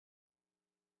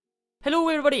Hello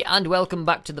everybody and welcome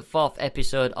back to the 4th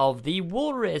episode of the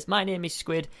Wall Race. My name is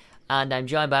Squid and I'm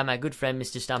joined by my good friend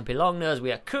Mr. Stampy Longnose.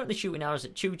 We are currently shooting arrows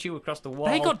at Choo Choo across the wall.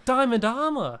 They got diamond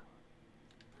armour.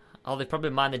 Oh, they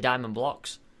probably mine the diamond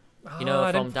blocks. You know,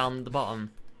 from down the bottom.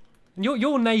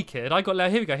 You're naked. I got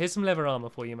here we go. Here's some leather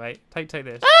armour for you, mate. Take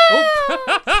this. Ah!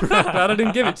 Oh. Glad I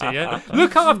didn't give it to you.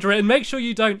 Look after it and make sure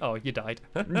you don't. Oh, you died.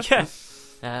 Yeah.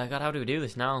 God, how do we do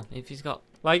this now? If he's got...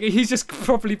 Like, he's just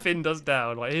properly pinned us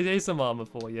down. Like, here's some armour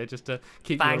for you, just to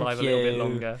keep you alive a little bit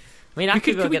longer. I mean,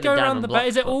 could we go around the back?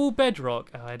 Is it all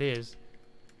bedrock? Oh, it is.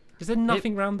 Is there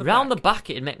nothing round the back? Round the back,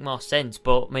 it'd make more sense,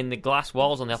 but I mean, the glass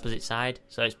wall's on the opposite side,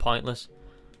 so it's pointless.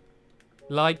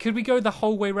 Like, could we go the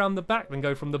whole way round the back, then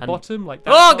go from the bottom, like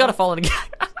that? Oh, God, I've fallen again.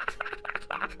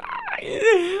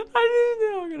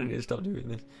 I'm gonna need to stop doing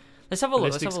this. Let's have a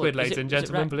look. Squid, ladies and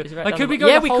gentlemen. Like, could we go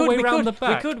the whole way round the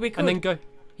back? We could. And then go.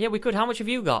 Yeah, we could. How much have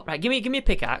you got? Right, give me a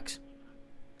pickaxe.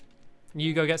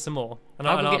 You go get some more, and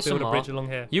I'll build a bridge along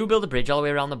here. You build a bridge all the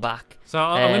way around the back. So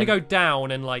I'm going to go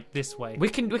down and like this way. We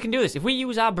can do this if we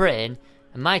use our brain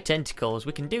and my tentacles.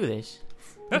 We can do this.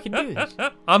 We can do this.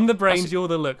 I'm the brains, you're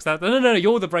the looks. No,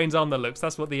 you're the brains, I'm the looks.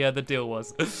 That's what the deal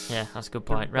was. Yeah, that's a good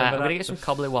point. Right, I'm going to get some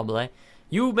cobbly wobbly.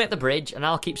 You make the bridge, and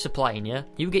I'll keep supplying you.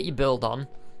 You get your build on.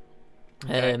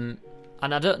 Okay. And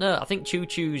I don't know. I think Choo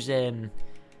Choo's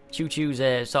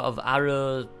sort of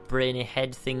arrow brainy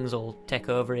head things will take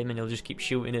over him, and he'll just keep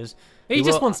shooting us. He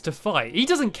just wants to fight. He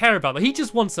doesn't care about that. He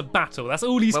just wants a battle. That's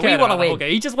all he's cared about.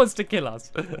 Okay, he just wants to kill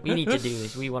us. We need to do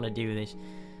this. We want to do this.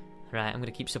 Right, I'm going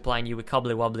to keep supplying you with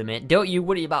cobbly wobbly, mate. Don't you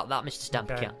worry about that, Mr.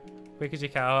 Stampy Cat. Quick as you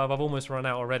can. I've almost run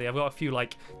out already. I've got a few,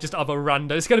 like, just other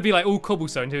random. It's going to be, like, all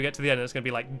cobblestone until we get to the end. It's going to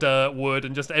be, like, dirt, wood,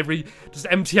 and just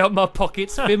empty out my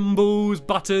pockets. Thimbles,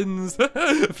 buttons,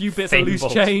 a few bits of loose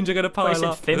change are going to pile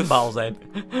up. Finballs, then.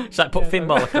 It's like, put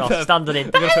Finball across, standing in.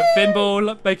 I'm going to put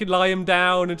Finball, make it lie him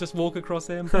down, and just walk across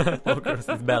him. Walk across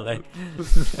his belly.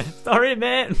 Sorry,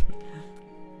 mate.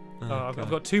 I've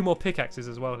got 2 more pickaxes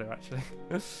as well here, actually.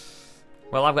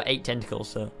 Well, I've got 8 tentacles,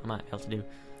 so I might be able to do.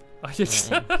 I just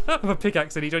have a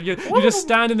pickaxe in each one. You just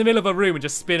stand in the middle of a room and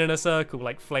just spin in a circle,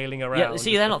 like flailing around. Yeah,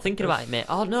 see, they're not thinking about it, mate.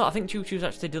 Oh no, I think Choo Choo's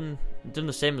actually done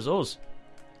the same as us.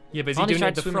 Yeah, but is he doing it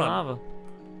at the front?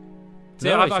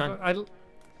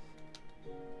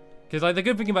 Because the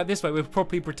good thing about this way, we'll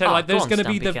probably pretend like there's going to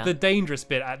be the dangerous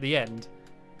bit at the end.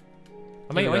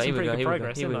 I mean, some pretty good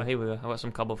progress. Here we go. I've got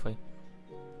some cobble for you.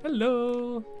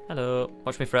 Hello.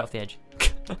 Watch me throw off the edge.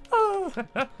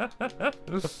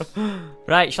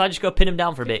 Right, shall I just go pin him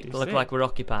down for a bit? Look like we're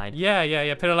occupied.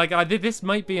 Yeah. Pin him, like this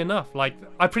might be enough. Like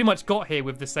I pretty much got here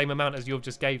with the same amount as you've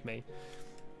just gave me.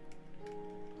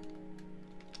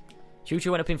 Choo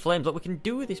Choo went up in flames. Look, we can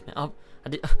do this, man.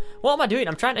 What am I doing?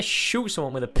 I'm trying to shoot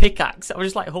someone with a pickaxe. I was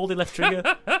just like holding left trigger,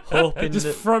 hoping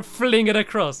just fling it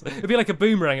across. It'd be like a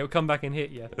boomerang. It would come back and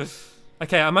hit you.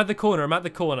 Okay, I'm at the corner.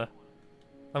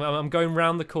 I'm going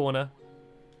round the corner.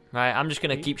 Right, I'm just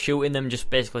going to keep shooting them just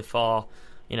basically for,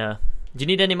 you know... Do you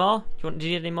need any more? Do you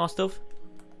need any more stuff?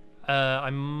 I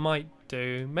might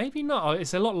do. Maybe not.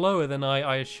 It's a lot lower than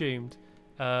I assumed.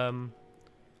 I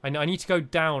need to go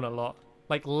down a lot.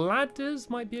 Like, ladders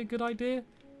might be a good idea.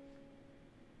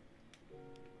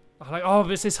 But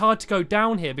it's hard to go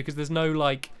down here because there's no,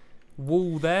 like,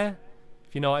 wall there.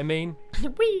 If you know what I mean.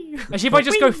 Actually, if I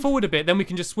just go forward a bit, then we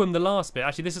can just swim the last bit.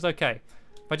 Actually, this is okay.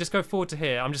 If I just go forward to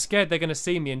here, I'm just scared they're going to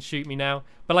see me and shoot me now.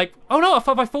 But like, oh no,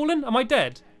 have I fallen? Am I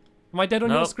dead? Am I dead on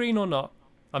your screen or not?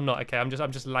 I'm not. Okay, I'm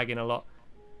just lagging a lot.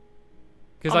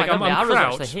 Because like I'm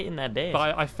crouched, hitting their base.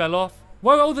 but I fell off.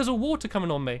 Whoa, there's all water coming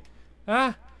on me.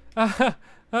 I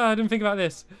didn't think about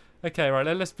this. Okay, right,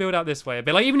 let's build out this way a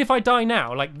bit. Like, even if I die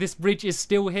now, like, this bridge is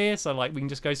still here, so like we can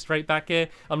just go straight back here.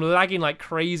 I'm lagging like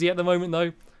crazy at the moment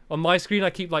though. On my screen, I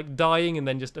keep like dying and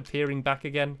then just appearing back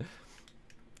again.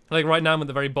 Like right now I'm at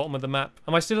the very bottom of the map.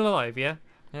 Am I still alive, yeah?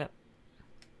 Yeah.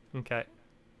 Okay.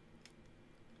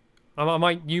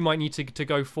 You might need to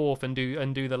go forth and do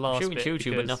the last bit. Choo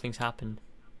Choo, but nothing's happened.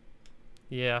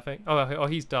 Yeah, I think. Oh,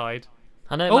 he's died.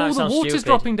 I know. Oh, the water's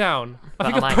dropping down.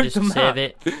 I think I broke the map. Save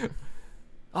it.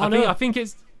 I think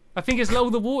it's low.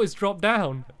 The water's dropped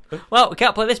down. Well, we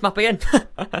can't play this map again.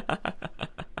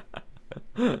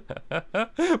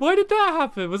 Why did that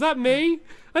happen? Was that me?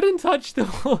 I didn't touch the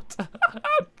water.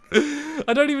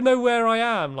 I don't even know where I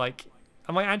am. Like,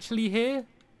 am I actually here?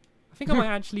 I think I might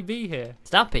actually be here.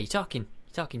 Stampy, you're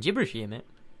talking gibberish here, mate.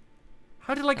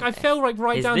 How did I fell right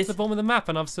down to the bottom of the map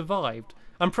and I've survived.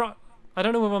 I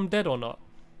don't know whether I'm dead or not.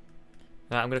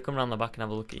 Right, I'm gonna come around the back and have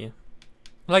a look at you.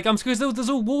 Like because there's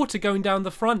all water going down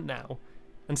the front now,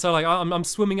 and so like I'm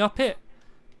swimming up it.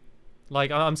 Like,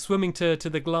 I'm swimming to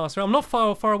the glass room. I'm not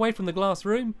far away from the glass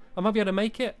room. I might be able to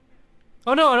make it.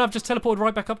 Oh no, and I've just teleported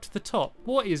right back up to the top.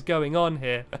 What is going on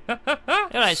here?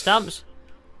 Alright, Stamps.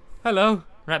 Hello.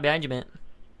 Right behind you, mate.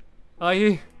 Are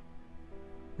you?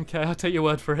 Okay, I'll take your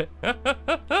word for it. I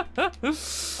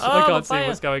can't see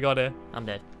what's going on here. I'm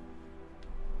dead.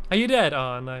 Are you dead?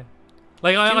 Oh no.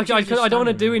 Like I don't want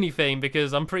to do anything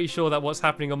because I'm pretty sure that what's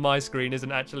happening on my screen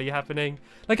isn't actually happening.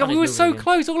 Like we were so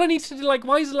close. All I needed to do, like,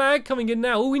 why is lag coming in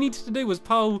now? All we needed to do was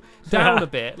pile down a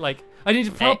bit. Like I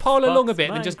needed to pile along a bit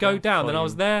and then just go down. Then I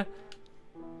was there.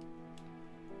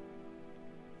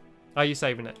 Are you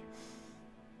saving it?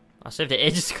 I saved it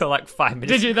ages ago, like 5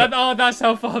 minutes. Did you? Oh, that's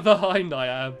how far behind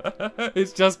I am.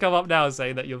 It's just come up now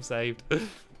saying that you've saved.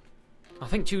 I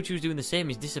think Choo Choo's doing the same.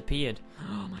 He's disappeared.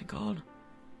 Oh my god.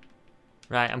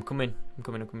 Right, I'm coming. I'm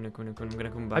gonna come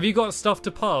back. Have you got stuff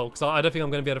to pile? Because I don't think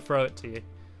I'm going to be able to throw it to you.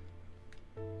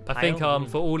 I think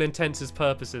for all intents and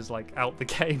purposes, like, out the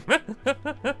game.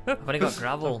 I've only got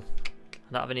gravel. I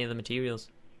don't have any other materials.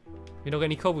 You not got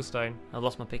any cobblestone? I've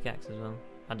lost my pickaxe as well.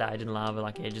 I died in lava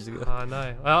like ages ago. Oh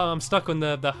no. I'm stuck on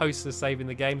the host is saving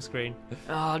the game screen.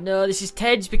 Oh no, this is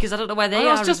Ted's because I don't know where they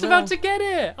are. I was just about to get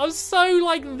it. I was so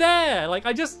like there. Like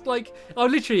I just like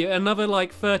literally another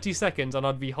like 30 seconds and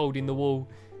I'd be holding the wall.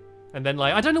 And then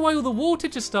like I don't know why all the water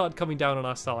just started coming down on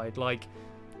our side. Like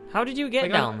how did you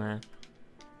get down there?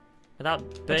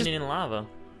 Without burning in lava?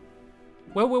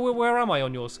 Where am I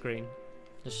on your screen?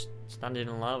 Just standing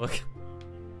in lava.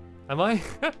 Am I?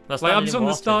 Like I'm just on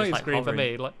the starting screen for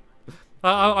me. Like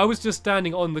I was just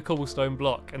standing on the cobblestone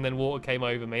block, and then water came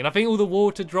over me, and I think all the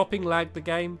water dropping lagged the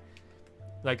game.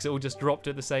 Like, 'cause it all just dropped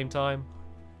at the same time.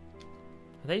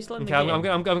 Are they still in okay, the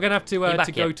game? I'm gonna have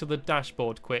to go to the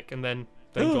dashboard quick, and then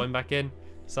join back in.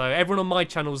 So everyone on my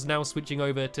channel is now switching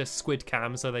over to Squid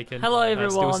Cam, so they can. Hello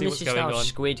everyone, still see this what's is now going on.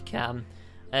 Squid Cam.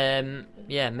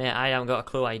 Yeah, mate, I haven't got a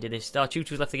clue how you did this. Choo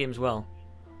Choo's left the game as well.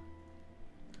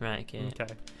 Right, okay.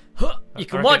 You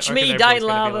can watch me die in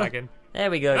lava. There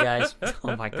we go, guys.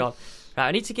 Oh my god. Right,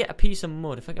 I need to get a piece of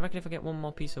mud. I reckon if I get one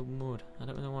more piece of mud, I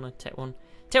don't really want to take one.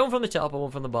 Take one from the top or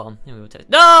one from the bottom. Here we go.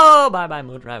 No, bye bye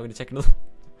mud. Right, we're gonna take another.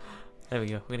 There we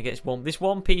go. We're gonna get this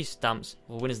one piece. Stamps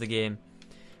will win us the game.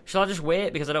 Shall I just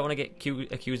wait because I don't want to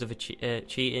get accused of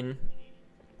cheating?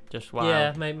 Just wow.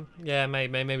 Yeah,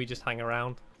 maybe just hang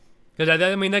around. Because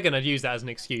I mean they're gonna use that as an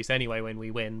excuse anyway when we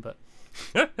win, but.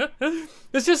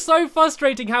 It's just so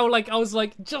frustrating how like I was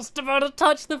like just about to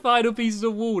touch the final pieces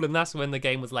of wall and that's when the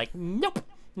game was like nope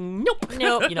you're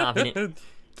not having it.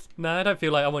 No, I don't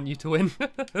feel like I want you to win.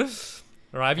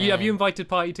 Alright, have you invited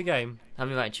Party to game? I've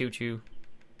invited Choo Choo.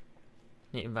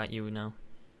 Need to invite you now.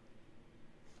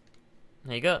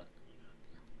 There you go.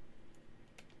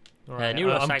 Right,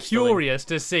 I'm curious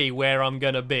to see where I'm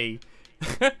gonna be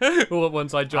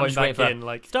once I join back in.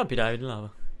 Like Stumpy died in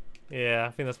lava. Yeah,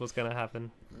 I think that's what's gonna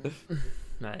happen.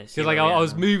 Nice. Because like I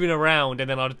was moving around and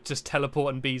then I'd just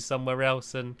teleport and be somewhere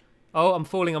else and I'm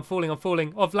falling.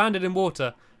 Oh, I've landed in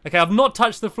water. Okay, I've not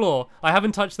touched the floor. I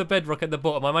haven't touched the bedrock at the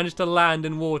bottom. I managed to land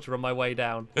in water on my way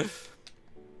down.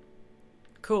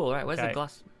 Cool. Right, where's the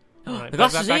glass? Right, the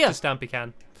glass is back here. To Stampy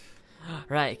Can.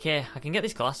 Right, okay. I can get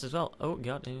this glass as well. Oh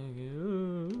god.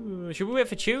 Should we wait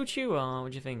for Choo Choo or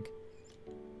what do you think?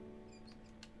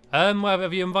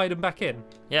 Have you invited him back in?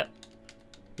 Yep.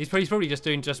 He's probably just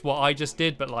doing just what I just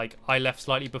did, but like I left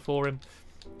slightly before him.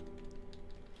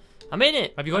 I'm in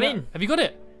it. Have you got it? Have you got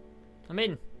it? I'm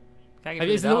in.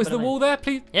 Is the wall there,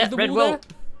 please? Yeah, is the red wall there?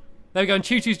 There we go. And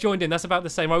Choo Choo's joined in. That's about the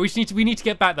same. Right, we need to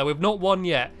get back though. We've not won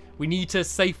yet. We need to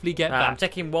safely get back. I'm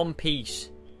taking one piece.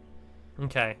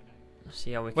 Okay. Let's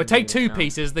see how we can. Well, take two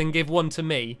pieces, then give one to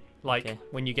me. Like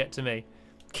when you get to me.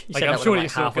 Like I'm sure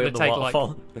it's still going to take like.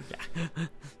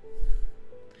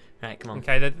 Right, come on.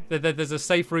 Okay, there's a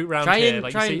safe route round here.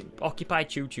 Try and occupy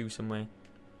Choo Choo somewhere.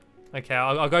 Okay,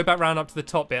 I'll go back round up to the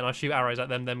top bit and I'll shoot arrows at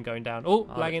them going down. Oh,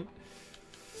 lagging.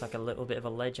 It's like a little bit of a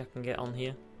ledge I can get on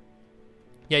here.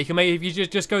 Yeah, you can if you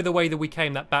just go the way that we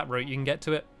came, that bat route, you can get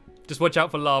to it. Just watch out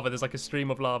for lava. There's like a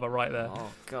stream of lava right there.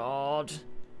 Oh god.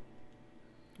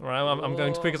 Right, I'm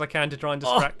going as quick as I can to try and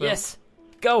distract them. Yes,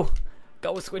 go,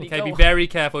 Squiddy. Okay, go. be very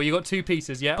careful. You got two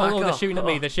pieces, yeah. They're shooting at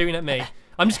me. They're shooting at me.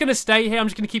 I'm just gonna stay here. I'm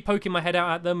just gonna keep poking my head out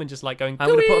at them and just like going. I'm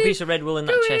gonna put a piece of red wool in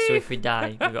that chest, so if we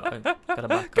die, we've got a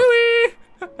backup.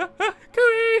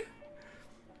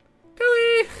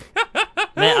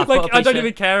 Mate, like I don't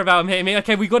even care about him hitting me.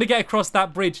 Okay, we got to get across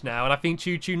that bridge now, and I think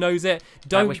Choo Choo knows it.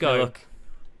 Don't go.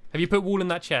 Have you put wool in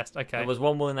that chest? Okay. There was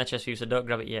one wool in that chest for you, so don't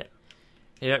grab it yet.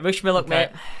 Yeah, wish me luck, mate.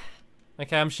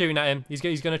 Okay, I'm shooting at him. He's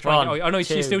gonna try. Oh no,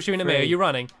 he's still shooting at me. Are you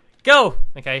running? Go.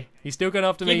 Okay, he's still going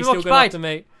after me. He's still going after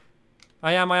me.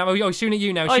 I am. Oh, he's shooting at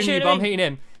you now. Oh, He's shooting at you, but I'm hitting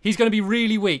him. He's going to be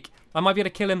really weak. I might be able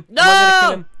to kill him. No! I might be able to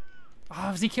kill him.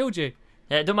 Oh, has he killed you?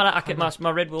 Yeah, it don't matter. I can,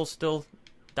 my red wool's still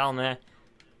down there.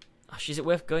 Gosh, is it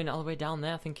worth going all the way down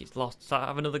there? I think it's lost. So I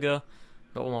have another go.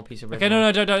 Got one more piece of red. Okay,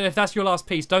 no, don't. If that's your last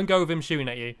piece, don't go with him shooting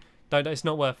at you. Don't. It's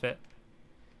not worth it.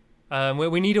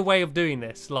 We need a way of doing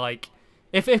this. Like,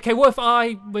 what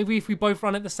if we both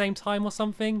run at the same time or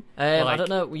something? I don't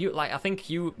know. I think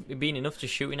you being enough to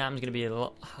shooting at him is going to be a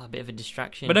bit of a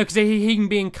distraction. But no, because he can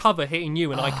be in cover hitting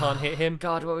you, and I can't hit him.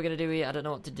 God, what are we going to do here? I don't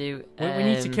know what to do. We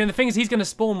need to kill him. The thing is, he's going to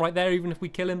spawn right there, even if we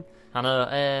kill him. I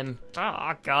know.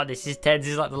 Oh God, this is tense.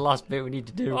 This is like the last bit we need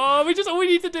to do. Oh, all we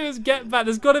need to do is get back.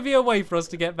 There's got to be a way for us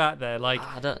to get back there. Like,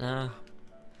 I don't know.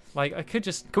 Like, I could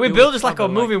just. Can we build just like a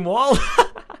moving wall?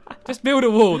 Just build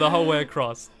a wall the whole way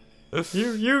across.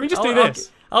 You just do this.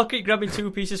 I'll keep grabbing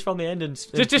 2 pieces from the end and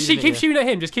just keep shooting at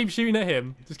him. Just keep shooting at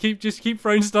him. Just keep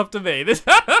throwing stuff to me.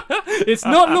 It's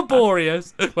not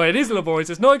laborious. Well, it is laborious.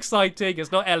 It's not exciting.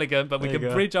 It's not elegant. But we can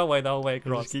bridge our way the whole way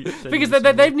across. Because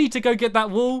they need to go get that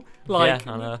wall. Like,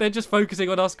 yeah, they're just focusing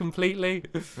on us completely.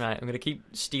 Right, I'm gonna keep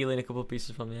stealing a couple of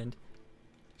pieces from the end.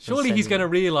 Surely he's gonna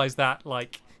realise that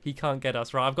like he can't get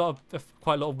us. Right, I've got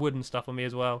quite a lot of wooden stuff on me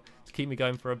as well to keep me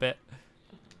going for a bit.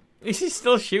 Is he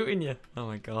still shooting you? Oh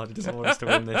my God, he doesn't want us to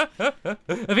win this.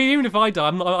 I mean, even if I die,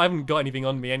 I haven't got anything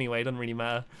on me anyway. It doesn't really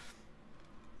matter.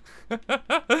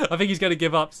 I think he's going to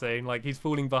give up soon. Like, he's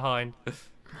falling behind.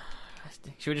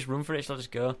 Should we just run for it? Shall I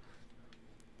just go?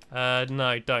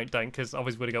 No, don't, because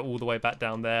obviously we're going to go all the way back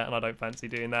down there, and I don't fancy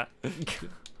doing that.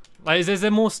 Like, is there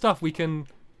more stuff we can...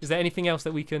 Is there anything else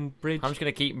that we can bridge? I'm just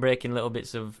going to keep breaking little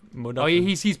bits of mud off. Oh,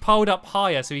 he's piled up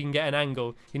higher so he can get an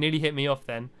angle. He nearly hit me off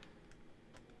then.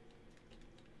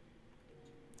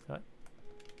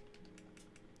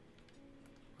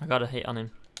 I got a hit on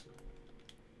him.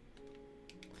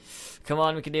 Come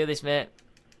on, we can do this, mate.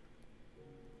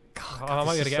 God, I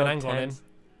might be able to get an angle on him.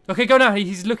 Okay, go now.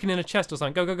 He's looking in a chest or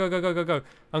something. Go.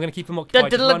 I'm going to keep him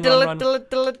occupied. Run.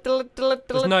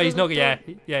 No, he's not. Yeah,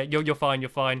 you're fine. You're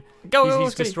fine.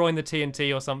 He's destroying the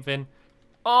TNT or something.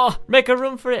 Oh, make a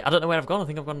run for it. I don't know where I've gone. I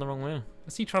think I've gone the wrong way.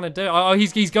 What's he trying to do? Oh,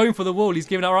 he's going for the wall. He's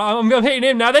giving out. I'm hitting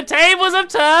him now. The tables have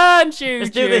turned, Choo.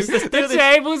 Let's do this. The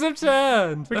tables have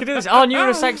turned. We can do this. Oh,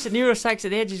 Neurosax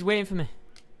at the edge is waiting for me.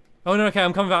 Oh, no, okay,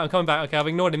 I'm coming back. Okay, I've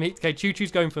ignored him. Okay, Choo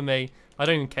Choo's going for me. I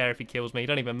don't even care if he kills me. It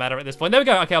don't even matter at this point. There we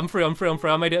go. Okay, I'm free.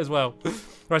 I made it as well.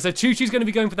 Right, so Choo Choo's going to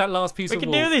be going for that last piece of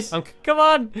wall. We can do this. Come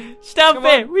on. Stamp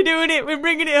it. We're doing it. We're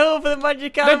bringing it home for the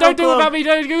Magic Animal Club. Don't do it without me.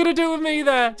 You're going to do it with me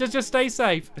there. Just stay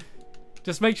safe.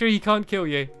 Just make sure he can't kill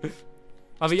you.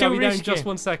 I'll be down in just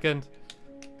 1 second.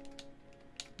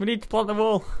 We need to plant the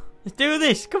wall. Let's do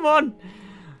this. Come on.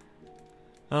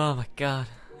 Oh, my God.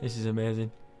 This is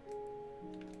amazing.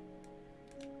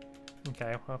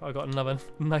 Okay, I've got another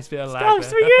nice bit of lag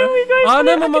there. Oh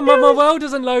no, my world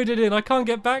isn't loaded in. I can't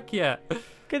get back yet.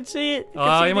 Can see it.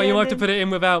 Oh, you might have to put it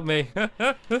in without me.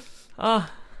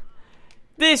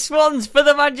 This one's for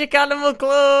the Magic Animal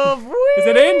Club. Is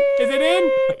it in? Is it in?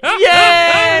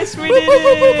 Yes, we did it.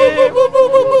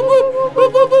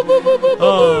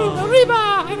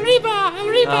 Arriba.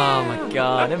 Oh my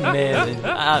God, amazing.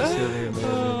 Absolutely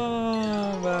amazing.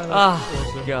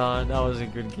 Oh God, that was a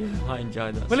good game. I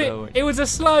enjoyed that so much. It was a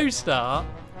slow start.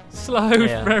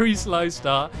 Very slow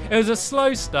start. It was a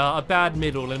slow start, a bad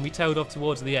middle, and we tailed off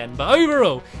towards the end. But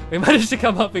overall, we managed to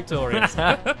come up victorious.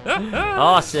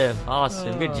 Awesome.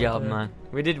 Good job, man.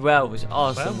 We did well. It was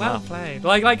awesome. Well played.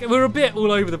 Like we were a bit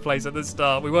all over the place at the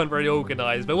start. We weren't very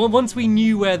organised. But once we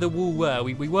knew where the wall were,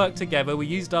 we worked together, we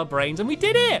used our brains, and we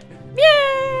did it.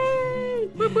 Yay!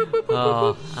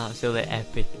 Oh, absolutely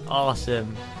epic.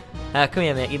 Awesome. Come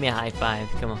here, mate. Give me a high five.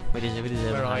 Come on. We deserve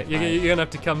a high five. You're going to have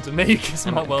to come to me because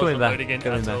my world's not loading in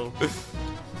at all.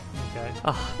 Okay.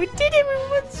 Oh, we did it. We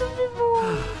won something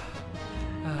more.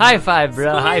 High five,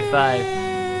 bro. High five.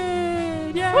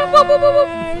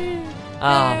 Oh,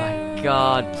 my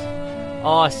God.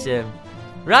 Awesome.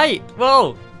 Right.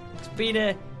 Whoa. It's been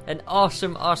an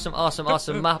awesome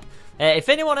map. If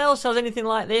anyone else has anything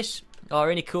like this, or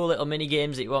any cool little mini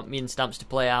games that you want me and Stamps to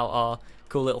play out, or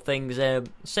cool little things,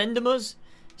 send them us.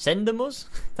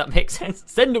 That makes sense.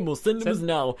 Send them us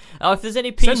now. If there's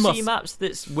any PC maps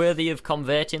that's worthy of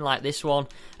converting like this one,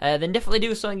 then definitely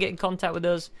do so and get in contact with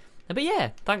us. But yeah,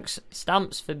 thanks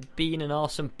Stamps for being an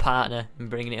awesome partner and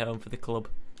bringing it home for the club.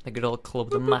 The good old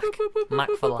club, the Mac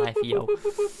for life, yo.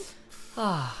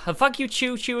 And thank you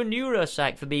Choo Choo and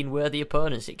Neuropsych for being worthy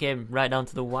opponents. It came right down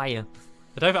to the wire.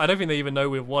 I don't think they even know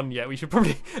we've won yet. We should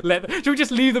probably should we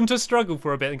just leave them to struggle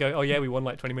for a bit and go, oh yeah, we won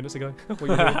like 20 minutes ago. What are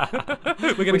you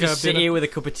doing? We're gonna just sit here with a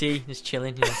cup of tea, just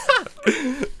chilling.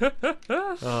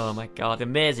 Oh my god,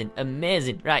 amazing.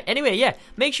 Right, anyway, yeah,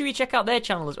 make sure you check out their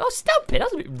channel as well. Oh, stop it,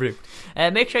 that's a bit rude.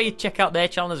 Make sure you check out their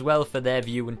channel as well for their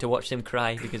view and to watch them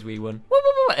cry because we won.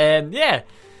 Yeah.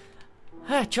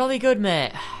 Jolly good,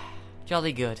 mate.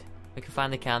 Jolly good. We can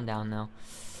finally calm down now.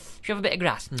 Should we have a bit of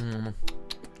grass?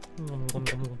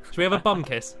 Should we have a bum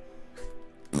kiss?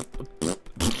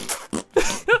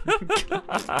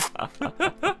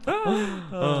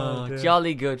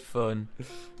 Jolly good fun.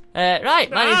 Right,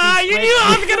 you knew what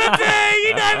I was gonna do.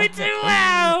 You know me too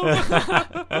well.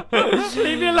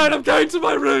 Leave me alone. I'm going to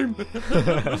my room.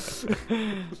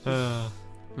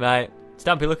 Right,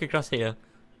 Stampy, look across here.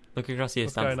 Look across here,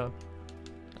 What's Stampy. going on?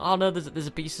 Oh no, there's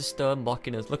a piece of stone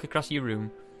blocking us. Look across your room.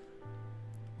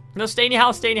 No, stay in your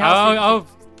house. Stay in your house.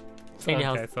 Stay in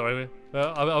your house. Sorry.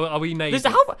 Are we neighbours?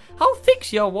 How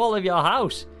thick's your wall of your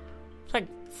house? It's like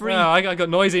 3. Yeah, I got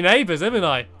noisy neighbours, haven't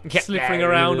I? Slipping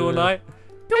around all night.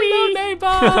 Hello,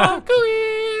 neighbour.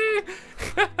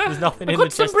 There's nothing I in the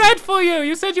got some chest. bread for you.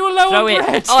 You said you were low Throw on it.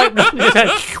 bread. Oh,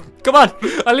 come on.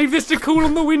 I leave this to cool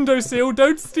on the windowsill.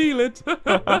 Don't steal it.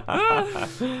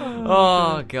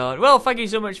 Oh god. Well, thank you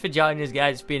so much for joining us,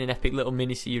 guys. It's been an epic little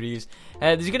mini series.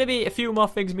 There's going to be a few more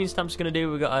things me and Stamp's going to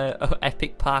do. We've got a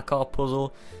epic parkour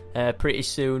puzzle pretty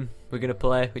soon. We're going to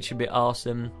play, which should be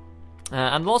awesome,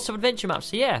 and lots of adventure maps.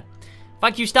 So yeah,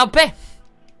 thank you, Stampy.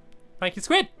 Thank you,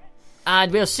 Squid.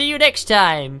 And we'll see you next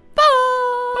time.